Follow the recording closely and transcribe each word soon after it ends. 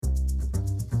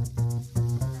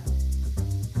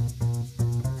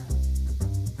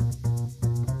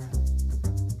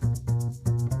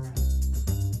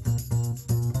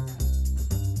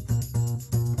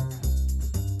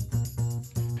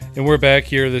And we're back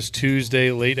here this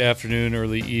Tuesday, late afternoon,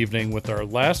 early evening, with our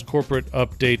last corporate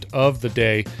update of the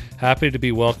day. Happy to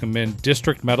be welcoming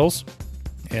District Metals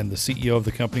and the CEO of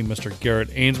the company, Mr. Garrett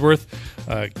Ainsworth.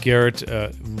 Garrett,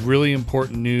 really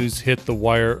important news hit the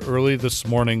wire early this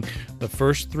morning. The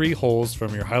first 3 holes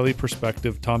from your highly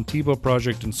prospective Tom Tebow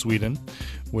project in Sweden,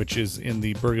 which is in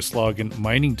the Bergslagen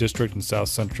mining district in south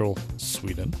central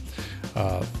Sweden.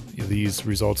 These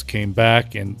results came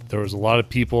back, and there was a lot of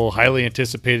people highly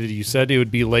anticipated. You said it would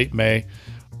be late May.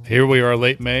 Here we are,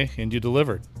 late May, and you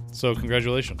delivered. So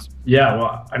congratulations. Yeah,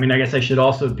 well, I mean, I guess I should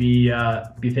also be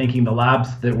thanking the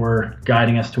labs that were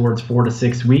guiding us towards 4 to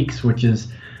 6 weeks, which is,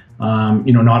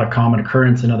 not a common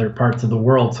occurrence in other parts of the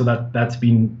world. So that's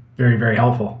been very, very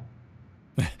helpful.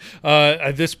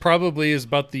 This probably is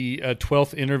about the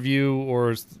 12th interview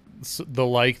or the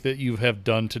like that you have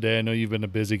done today. I know you've been a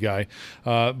busy guy,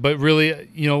 but really,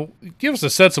 give us a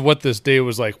sense of what this day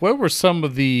was like. What were some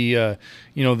of the,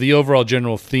 the overall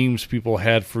general themes people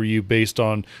had for you based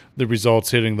on the results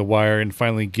hitting the wire and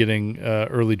finally getting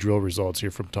early drill results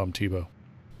here from Tom Tebow?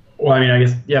 Well, I mean, I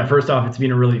guess, yeah, first off, it's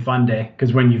been a really fun day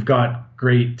because when you've got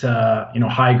great,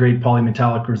 high-grade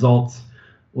polymetallic results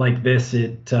like this,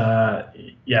 it's a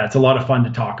lot of fun to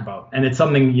talk about. And it's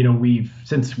something,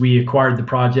 since we acquired the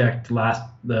project last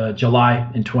July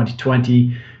in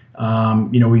 2020,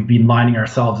 we've been lining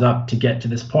ourselves up to get to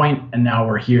this point, and now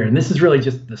we're here. And this is really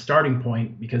just the starting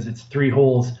point because it's 3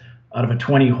 holes out of a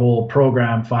 20-hole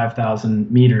program,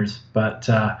 5,000 meters. But,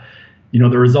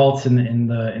 the results in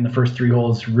the first 3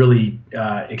 holes really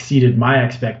exceeded my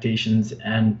expectations,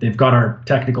 and they've got our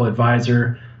technical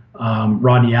advisor,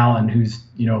 Rodney Allen, who's,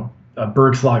 a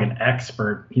Bergslagen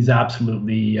expert. He's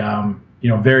absolutely,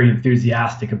 very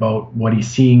enthusiastic about what he's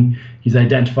seeing. He's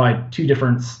identified 2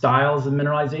 different styles of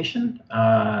mineralization,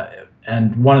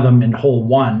 and one of them in hole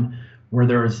 1, where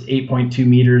there's 8.2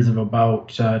 meters of about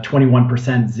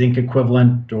 21% zinc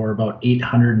equivalent, or about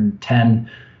 810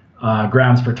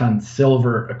 grams per ton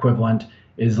silver equivalent,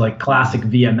 is like classic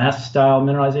VMS style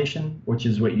mineralization, which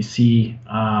is what you see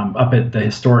up at the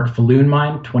historic Falun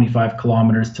mine, 25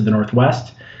 kilometers to the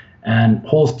northwest. And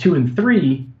holes 2 and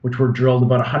 3, which were drilled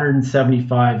about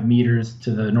 175 meters to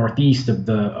the northeast of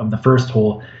the first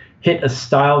hole, hit a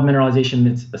style of mineralization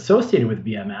that's associated with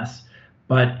VMS,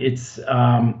 but it's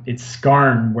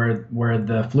skarn, where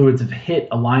the fluids have hit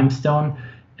a limestone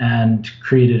and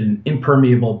created an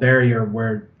impermeable barrier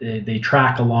where they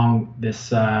track along this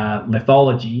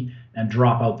lithology and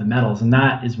drop out the metals. And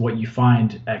that is what you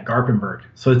find at Garpenberg.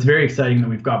 So it's very exciting that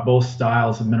we've got both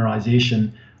styles of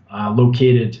mineralization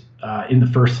located in the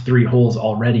first 3 holes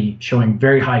already, showing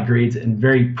very high grades and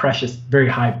very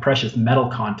high precious metal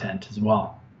content as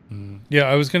well. Yeah,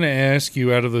 I was going to ask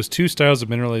you, out of those 2 styles of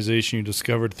mineralization you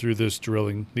discovered through this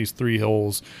drilling, these 3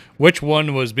 holes, which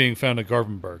one was being found at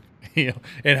Garpenberg?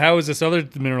 And how is this other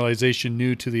mineralization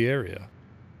new to the area?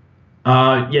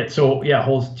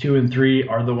 Holes 2 and 3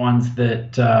 are the ones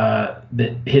that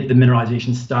hit the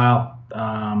mineralization style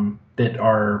that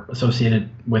are associated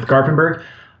with Garpenberg.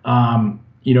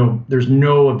 There's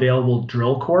no available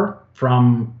drill core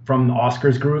from the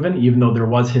Oscarsgruven, even though there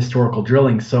was historical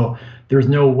drilling. So there's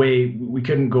no way, we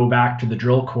couldn't go back to the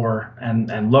drill core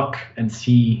and look and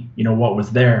see, what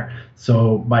was there.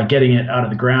 So by getting it out of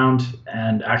the ground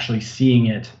and actually seeing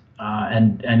it,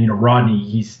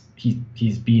 Rodney,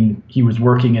 he was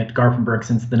working at Garpenberg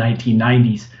since the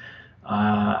 1990s,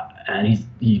 and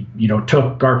he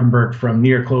took Garpenberg from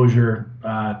near closure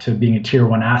to being a tier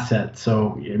 1 asset.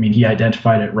 So I mean, he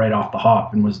identified it right off the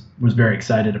hop and was very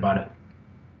excited about it.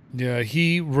 Yeah,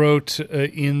 he wrote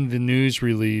in the news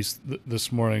release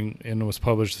this morning, and it was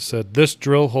published, that said, "This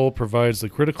drill hole provides the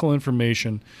critical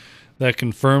information that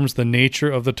confirms the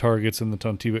nature of the targets in the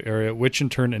Tom Tebow area, which in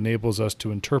turn enables us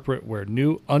to interpret where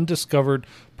new undiscovered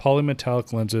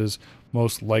polymetallic lenses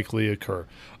most likely occur."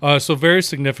 So very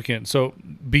significant. So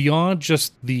beyond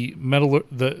just the metal,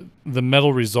 the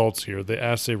metal results here, the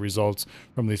assay results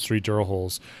from these 3 drill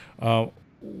holes,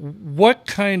 what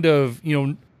kind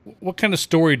of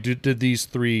story did these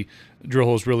 3 drill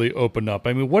holes really open up?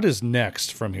 I mean, what is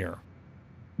next from here?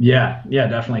 Yeah,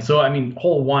 definitely. So, I mean,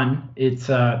 hole 1, it's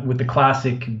with the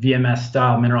classic VMS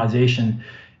style mineralization.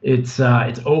 It's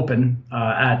open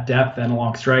at depth and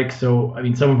along strike. So, I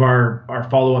mean, some of our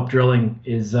follow-up drilling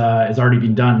is already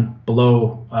been done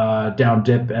below, down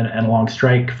dip and along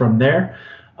strike from there.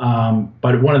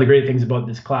 But one of the great things about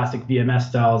this classic VMS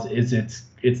styles is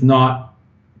it's not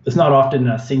often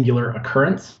a singular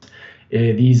occurrence.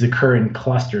 These occur in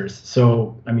clusters.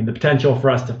 So, I mean, the potential for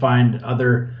us to find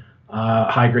other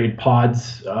high-grade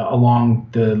pods along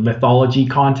the lithology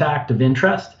contact of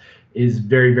interest is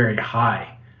very, very high.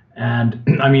 And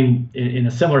I mean, in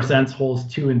a similar sense, holes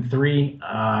 2 and 3,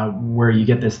 where you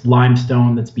get this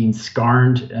limestone that's being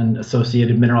skarned and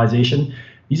associated mineralization,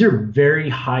 these are very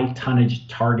high tonnage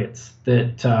targets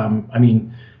that, I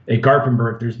mean, at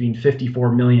Garpenberg, there's been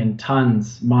 54 million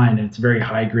tons mined, and it's very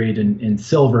high grade in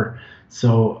silver.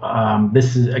 So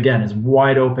this is, again, is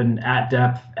wide open at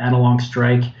depth and along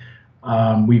strike.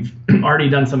 We've already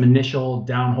done some initial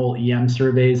downhole EM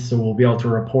surveys, so we'll be able to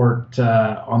report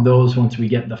on those once we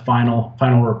get the final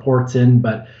reports in.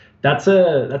 But that's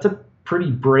a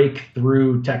pretty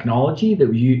breakthrough technology that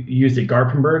we used at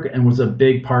Garpenberg, and was a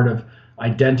big part of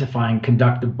identifying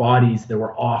conductive bodies that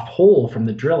were off hole from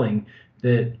the drilling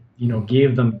that, you know,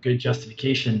 gave them good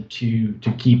justification to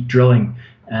keep drilling,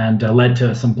 and led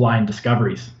to some blind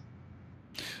discoveries.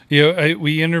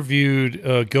 We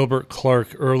interviewed Gilbert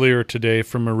Clark earlier today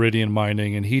from Meridian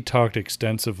Mining, and he talked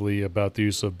extensively about the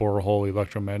use of borehole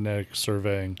electromagnetic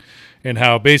surveying and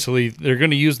how basically they're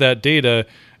going to use that data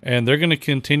and they're going to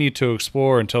continue to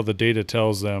explore until the data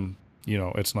tells them, you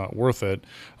know, it's not worth it.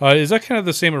 Is that kind of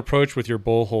the same approach with your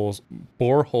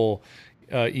borehole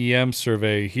EM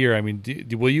survey here? I mean,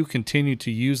 will you continue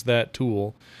to use that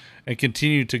tool and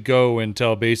continue to go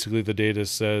until basically the data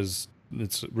says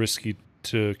it's risky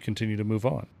to continue to move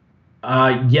on?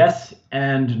 Yes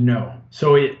and no.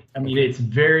 So it's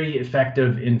very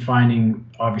effective in finding,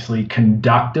 obviously,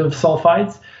 conductive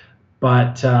sulfides,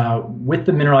 but with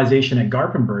the mineralization at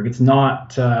Garpenberg, it's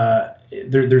not.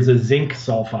 There's a zinc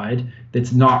sulfide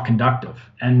that's not conductive,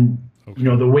 and you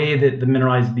know, the way that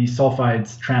these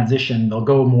sulfides transition, they'll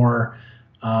go more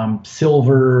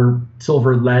silver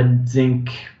lead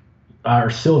zinc, or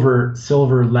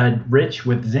silver lead rich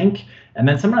with zinc. And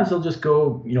then sometimes they'll just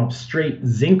go, you know, straight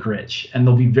zinc rich, and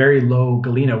they'll be very low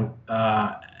galena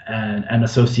and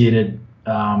associated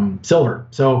silver.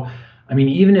 So, I mean,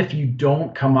 even if you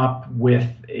don't come up with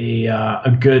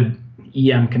a good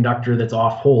EM conductor that's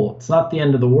off hole, it's not the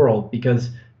end of the world, because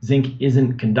zinc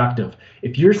isn't conductive.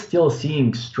 If you're still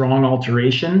seeing strong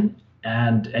alteration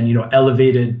and you know,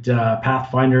 elevated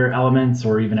pathfinder elements,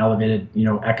 or even elevated, you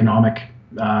know, economic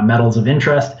metals of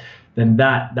interest, then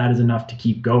that is enough to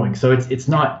keep going. So it's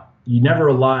not, you never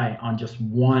rely on just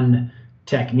one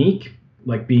technique,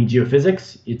 like being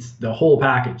geophysics. It's the whole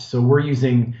package. So we're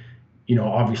using, you know,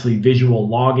 obviously visual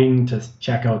logging to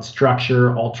check out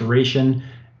structure, alteration,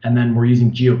 and then we're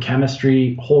using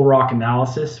geochemistry. Whole rock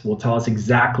analysis will tell us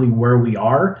exactly where we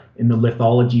are in the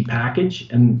lithology package.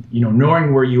 And, you know,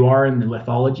 knowing where you are in the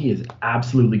lithology is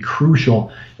absolutely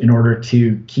crucial in order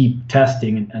to keep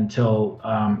testing until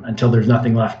there's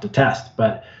nothing left to test.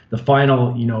 But the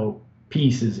final, you know,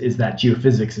 piece is that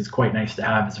geophysics is quite nice to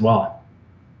have as well.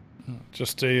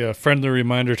 Just a friendly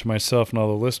reminder to myself and all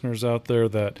the listeners out there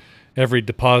that every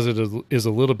deposit is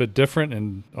a little bit different,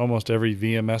 and almost every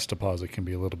VMS deposit can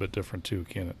be a little bit different too,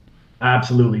 can it?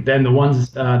 Absolutely. Then the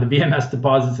VMS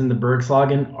deposits in the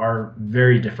Bergslagen are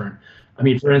very different. I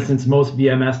mean, for instance, most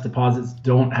VMS deposits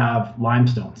don't have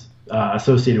limestones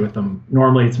associated with them.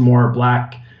 Normally it's more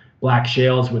black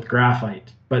shales with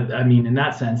graphite. But I mean, in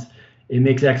that sense, it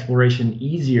makes exploration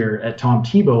easier at Tom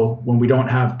Thibault when we don't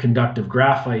have conductive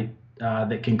graphite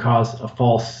that can cause a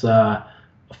false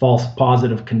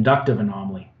positive conductive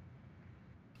anomaly.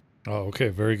 Oh, okay.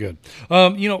 Very good.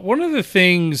 You know, one of the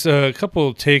things, a couple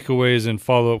of takeaways and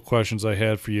follow-up questions I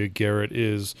had for you, Garrett,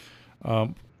 is,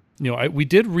 you know, we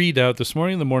did read out this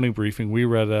morning in the morning briefing. We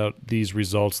read out these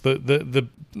results, the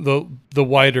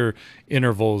wider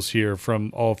intervals here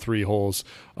from all three holes.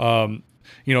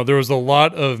 You know, there was a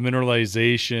lot of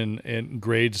mineralization and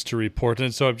grades to report.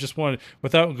 And so I just wanted,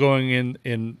 without going in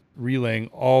and relaying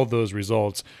all those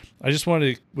results, I just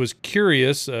was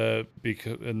curious,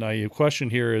 because a naive question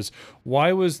here is,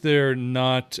 why was there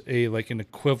not an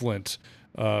equivalent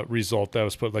result that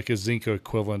was put, like a zinc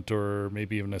equivalent or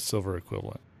maybe even a silver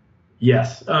equivalent?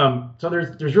 Yes. So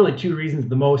there's really two reasons.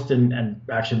 The most and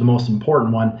actually the most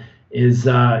important one is,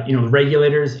 you know, the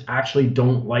regulators actually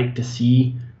don't like to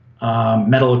see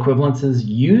metal equivalences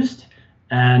used,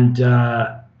 and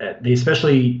they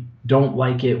especially don't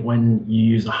like it when you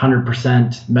use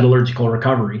 100% metallurgical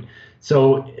recovery.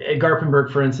 So at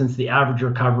Garpenberg, for instance, the average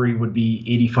recovery would be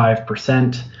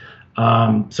 85%.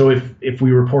 So if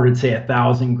we reported, say,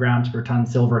 1,000 grams per ton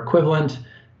silver equivalent,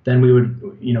 then we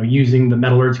would, you know, using the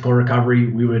metallurgical recovery,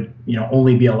 we would, you know,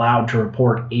 only be allowed to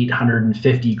report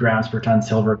 850 grams per ton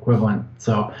silver equivalent.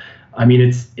 So, I mean,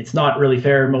 it's not really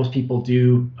fair. Most people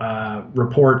do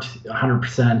report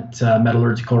 100%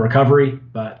 metallurgical recovery,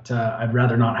 but I'd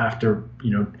rather not have to,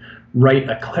 you know, write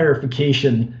a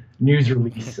clarification news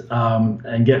release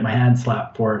and get my hand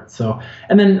slapped for it. So,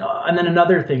 and then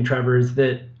another thing, Trevor, is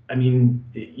that I mean,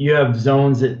 you have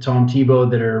zones at Tom Tebow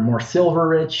that are more silver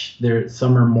rich.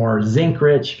 Some are more zinc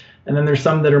rich, and then there's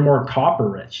some that are more copper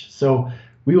rich. So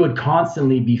we would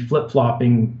constantly be flip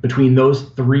flopping between those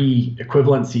three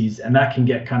equivalencies, and that can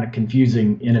get kind of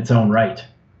confusing in its own right.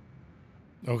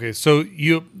 Okay, so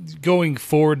you going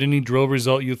forward, any drill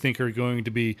result you think are going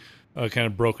to be kind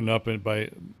of broken up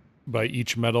by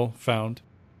each metal found?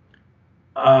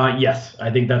 Yes,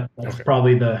 I think that's Okay.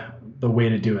 probably the way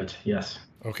to do it. Yes.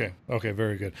 Okay. Okay.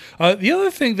 Very good. The other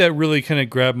thing that really kind of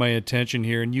grabbed my attention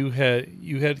here, and you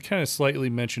had kind of slightly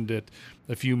mentioned it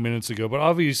a few minutes ago, but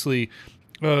obviously,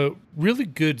 really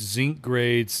good zinc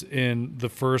grades in the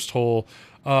first hole,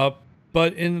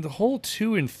 but in the hole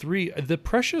 2 and 3, the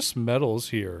precious metals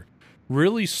here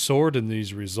really soared in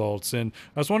these results. And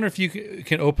I was wondering if you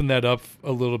can open that up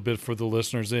a little bit for the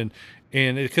listeners, and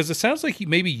because it sounds like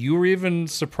maybe you were even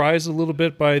surprised a little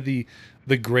bit by the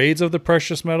grades of the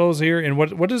precious metals here, and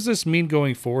what does this mean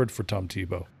going forward for Tom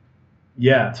Tebow?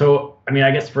 Yeah. So, I mean,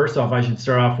 I guess first off, I should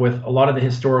start off with a lot of the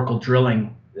historical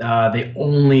drilling. They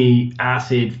only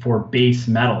assayed for base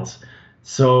metals.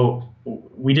 So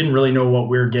we didn't really know what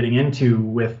we were getting into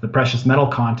with the precious metal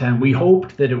content. We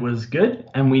hoped that it was good,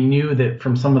 and we knew that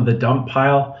from some of the dump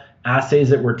pile assays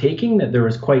that we're taking that there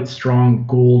was quite strong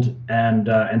gold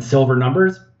and silver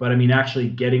numbers. But I mean, actually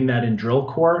getting that in drill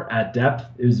core at depth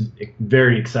is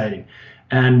very exciting.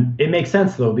 And it makes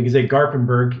sense though, because at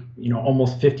Garpenberg,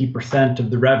 almost 50% of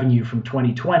the revenue from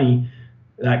 2020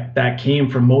 that came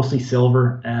from mostly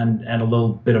silver and a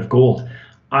little bit of gold.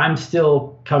 I'm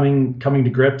still coming to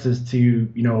grips as to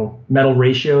metal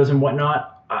ratios and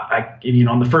whatnot.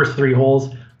 On the first three holes,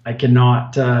 I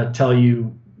cannot tell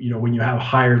you when you have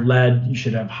higher lead, you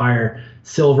should have higher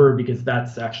silver, because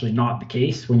that's actually not the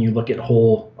case when you look at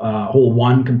hole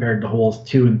 1 compared to holes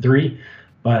 2 and 3.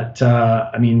 But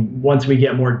I mean, once we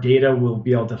get more data, we'll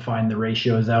be able to find the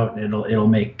ratios out, and it'll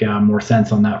make more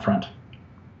sense on that front.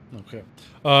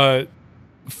 Okay.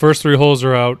 First three holes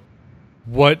are out.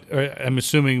 I'm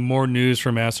assuming more news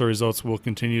from assay results will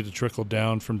continue to trickle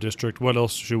down from district. What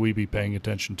else should we be paying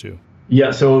attention to?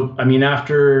 Yeah, so I mean,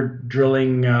 after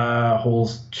drilling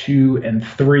holes 2 and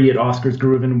 3 at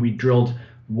Oscarsgruven, we drilled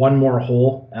one more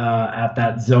hole at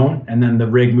that zone, and then the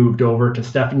rig moved over to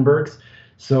Steffenberg's.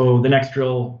 So the next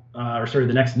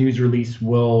the next news release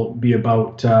will be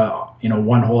about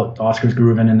one hole at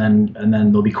Oscarsgruven, and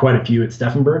then there'll be quite a few at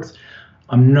Steffenberg's.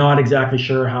 I'm not exactly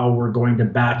sure how we're going to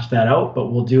batch that out,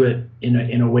 but we'll do it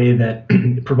in a way that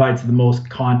provides the most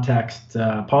context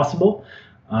possible.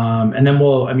 And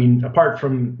then apart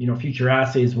from future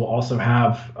assays, we'll also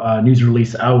have a news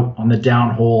release out on the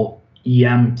downhole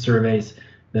EM surveys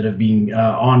that have been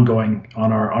ongoing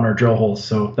on our drill holes.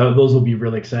 So those will be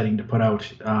really exciting to put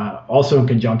out. Also in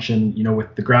conjunction,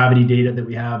 with the gravity data that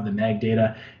we have, the mag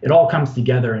data, it all comes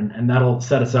together, and that'll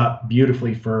set us up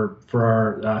beautifully for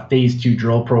our phase 2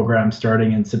 drill program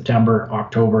starting in September,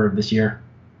 October of this year.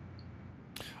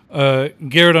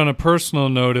 Garrett, on a personal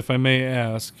note, if I may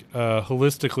ask,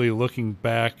 holistically looking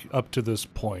back up to this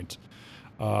point,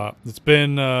 it's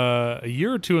been a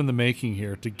year or two in the making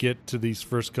here to get to these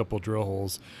first couple drill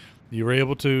holes. You were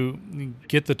able to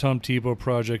get the Tom Tebow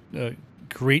project,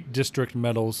 create District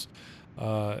Metals,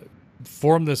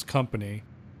 form this company,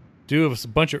 do a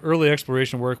bunch of early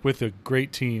exploration work with a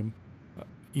great team.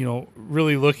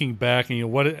 Really looking back,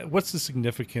 and what's the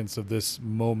significance of this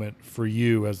moment for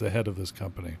you as the head of this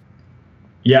company?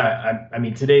 Yeah, I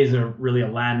mean, today's really a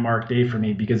landmark day for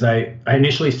me, because I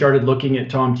initially started looking at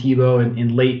Tom Tebow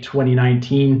in late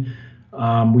 2019.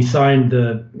 We signed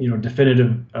the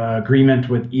definitive agreement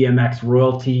with EMX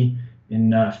Royalty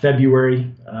in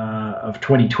February of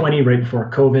 2020, right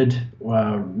before COVID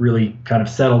really kind of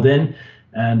settled in.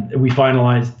 And we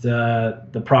finalized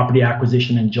the property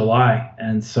acquisition in July.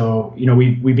 And so,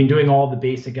 we've been doing all the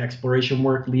basic exploration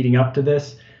work leading up to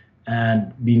this,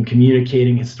 and been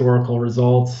communicating historical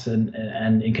results and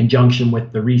in conjunction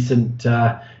with the recent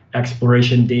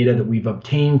exploration data that we've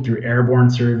obtained through airborne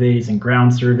surveys and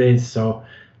ground surveys. So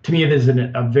to me, this is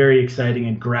a very exciting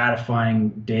and gratifying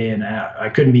day, and I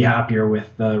couldn't be happier with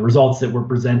the results that we're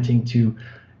presenting to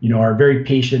our very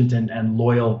patient and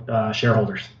loyal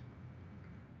shareholders.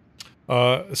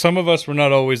 Some of us were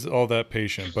not always all that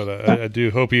patient, but I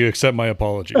do hope you accept my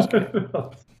apologies.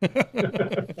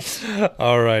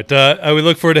 All right. I would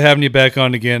look forward to having you back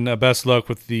on again. Best of luck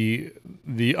with the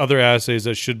other assays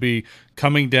that should be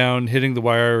coming down, hitting the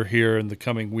wire here in the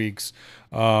coming weeks.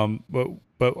 But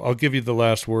I'll give you the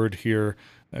last word here,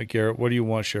 Garrett. What do you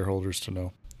want shareholders to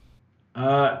know?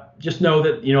 Just know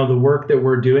that the work that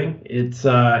we're doing, it's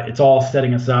all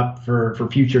setting us up for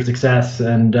future success,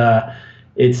 and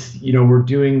it's, we're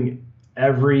doing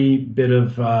every bit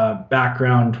of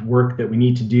background work that we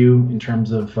need to do in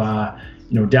terms of,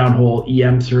 downhole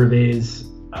EM surveys,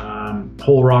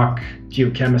 whole rock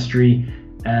geochemistry.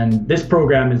 And this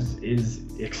program is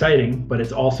exciting, but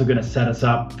it's also going to set us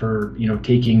up for,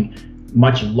 taking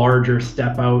much larger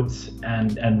step outs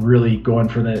and really going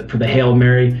for the Hail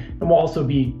Mary. And we'll also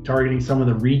be targeting some of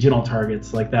the regional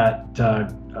targets like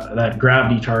that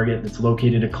gravity target that's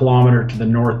located 1 kilometer to the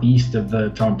northeast of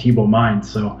the Tom Thibault mine.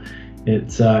 So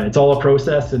it's all a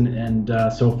process, and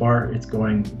so far it's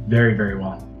going very, very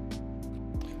well.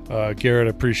 Garrett,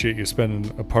 I appreciate you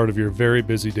spending a part of your very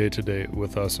busy day today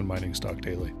with us in Mining Stock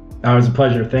Daily. It was a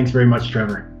pleasure. Thanks very much,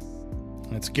 Trevor.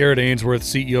 It's Garrett Ainsworth,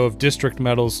 CEO of District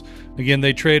Metals. Again,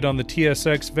 they trade on the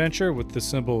TSX Venture with the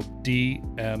symbol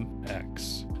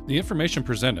DMX. The information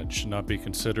presented should not be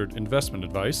considered investment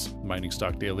advice. Mining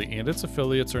Stock Daily and its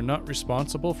affiliates are not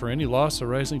responsible for any loss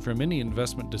arising from any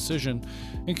investment decision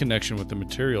in connection with the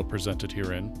material presented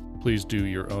herein. Please do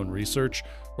your own research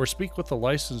or speak with a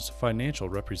licensed financial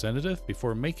representative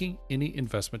before making any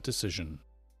investment decision.